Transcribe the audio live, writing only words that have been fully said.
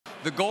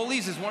The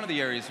goalies is one of the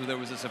areas where there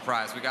was a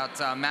surprise. We got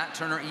Matt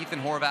Turner,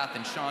 Ethan Horvath,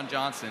 and Sean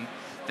Johnson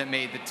that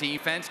made the team.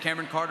 Defense,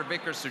 Cameron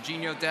Carter-Vickers,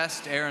 Serginho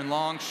Dest, Aaron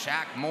Long,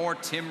 Shaq Moore,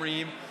 Tim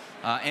Ream,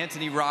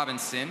 Anthony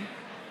Robinson,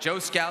 Joe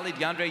Scally,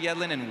 DeAndre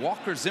Yedlin, and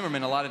Walker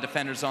Zimmerman, a lot of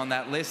defenders on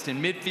that list.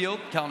 In midfield,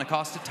 Kellen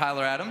Acosta,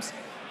 Tyler Adams,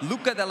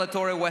 Luca Della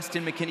Torre,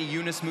 Weston McKinney,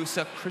 Yunus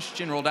Musa,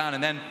 Christian Roldan,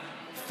 and then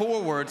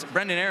forwards,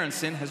 Brendan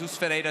Aronson, Jesus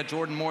Ferreira,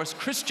 Jordan Morris,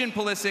 Christian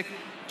Pulisic,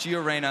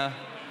 Gio Reyna,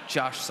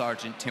 Josh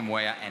Sargent, Tim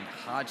Weah, and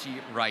Haji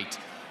Wright.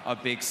 A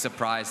big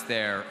surprise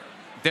there.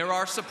 There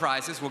are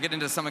surprises. We'll get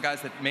into some of the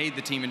guys that made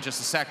the team in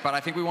just a sec, but I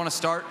think we want to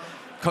start,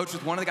 Coach,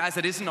 with one of the guys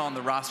that isn't on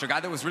the roster, a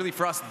guy that was really,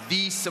 for us,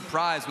 the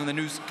surprise when the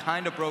news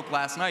kind of broke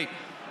last night.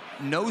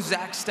 No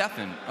Zack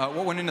Steffen.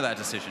 What went into that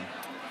decision?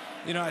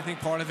 You know, I think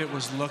part of it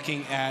was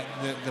looking at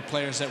the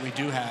players that we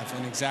do have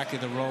and exactly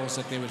the roles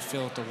that they would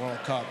fill at the World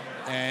Cup.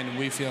 And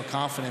we feel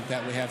confident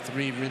that we have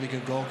 3 really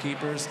good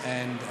goalkeepers,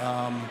 and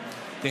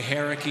the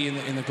hierarchy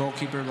in the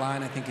goalkeeper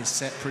line, I think, is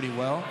set pretty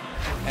well.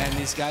 And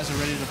these guys are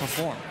ready to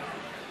perform.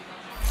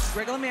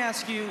 Greg, let me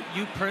ask you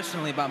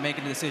personally about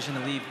making the decision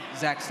to leave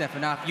Zack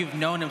Steffen off. You've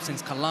known him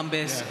since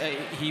Columbus. Yeah.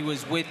 He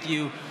was with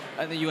you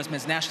at the U.S.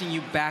 men's national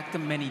team. You backed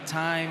him many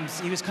times.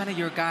 He was kind of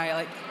your guy.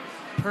 Like,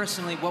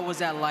 personally, what was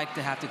that like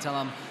to have to tell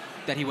him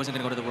that he wasn't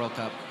going to go to the World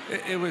Cup?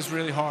 It was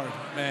really hard,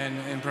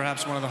 and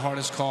perhaps one of the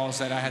hardest calls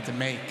that I had to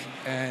make.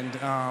 And,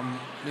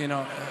 you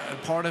know,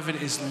 part of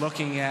it is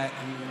looking at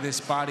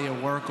this body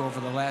of work over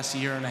the last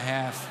year and a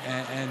half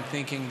and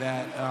thinking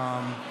that,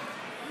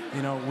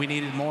 you know, we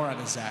needed more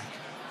out of Zack.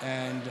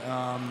 And,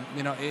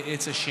 you know,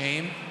 it's a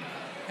shame.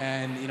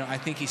 And, you know, I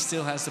think he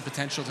still has the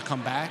potential to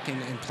come back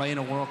and play in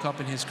a World Cup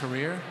in his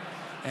career.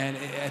 And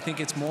I think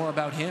it's more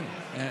about him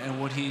and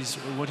what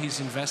he's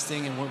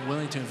investing and what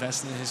willing to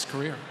invest in his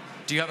career.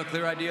 Do you have a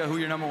clear idea who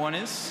your number 1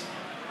 is?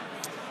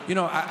 You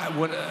know,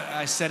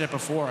 I said it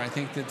before. I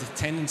think that the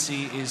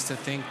tendency is to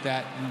think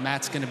that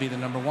Matt's going to be the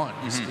number 1.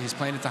 He's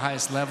playing at the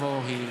highest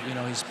level.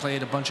 He's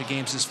played a bunch of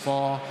games this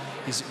fall.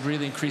 He's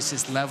really increased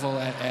his level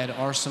at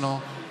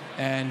Arsenal.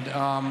 And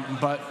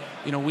but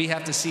you know, we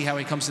have to see how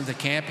he comes into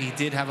camp. He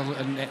did have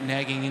a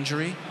nagging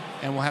injury,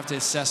 and we'll have to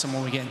assess him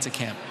when we get into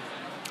camp.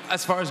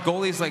 As far as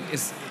goalies, like,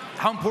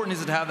 how important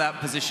is it to have that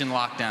position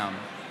locked down?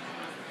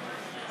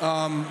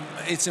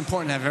 It's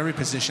important to have every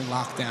position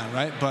locked down,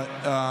 right? But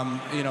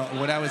you know,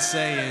 what I would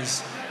say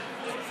is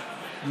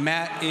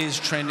Matt is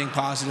trending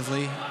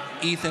positively.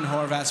 Ethan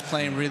Horvath's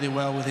playing really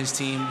well with his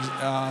team.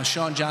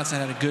 Sean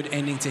Johnson had a good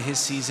ending to his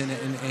season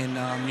in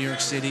New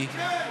York City.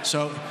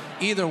 So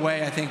either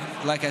way, I think,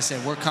 like I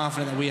said, we're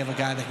confident that we have a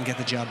guy that can get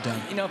the job done.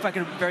 You know, if I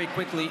could very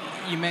quickly,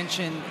 you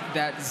mentioned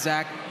that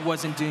Zack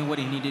wasn't doing what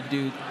he needed to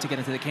do to get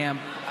into the camp.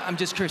 I'm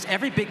just curious,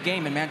 every big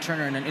game, and Matt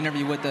Turner in an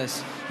interview with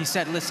us, he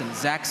said, listen,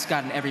 Zack's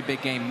got in every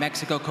big game.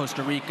 Mexico,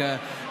 Costa Rica,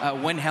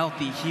 when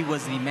healthy, he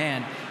was the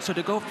man. So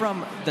to go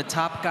from the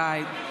top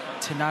guy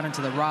to not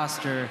into the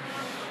roster,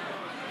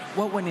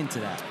 what went into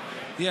that?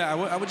 Yeah,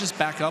 I would just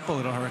back up a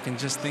little, Herc, and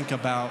just think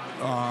about,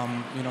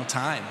 you know,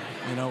 time.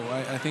 You know,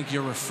 I think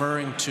you're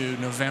referring to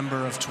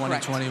November of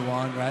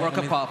 2021, right? World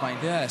Cup qualifying.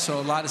 Yeah, so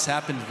a lot has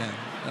happened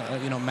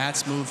then. You know,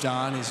 Matt's moved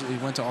on. He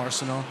went to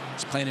Arsenal.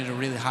 He's playing at a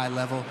really high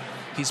level.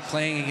 He's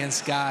playing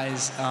against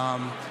guys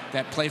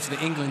that play for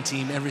the England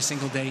team every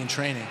single day in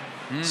training.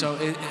 So,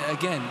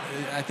 again,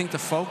 I think the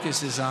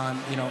focus is on,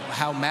 you know,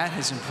 how Matt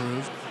has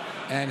improved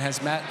and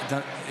has Matt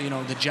done, you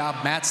know, the job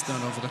Matt's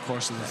done over the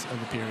course of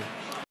the period.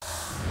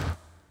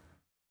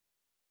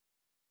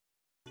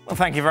 Well,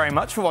 thank you very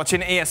much for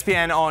watching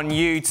ESPN on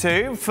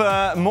YouTube.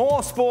 For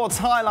more sports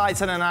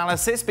highlights and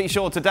analysis, be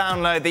sure to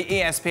download the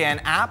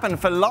ESPN app. And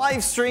for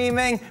live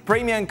streaming,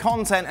 premium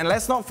content, and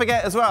let's not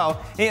forget as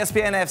well,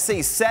 ESPN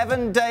FC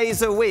 7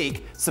 days a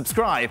week.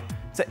 Subscribe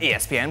to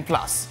ESPN+.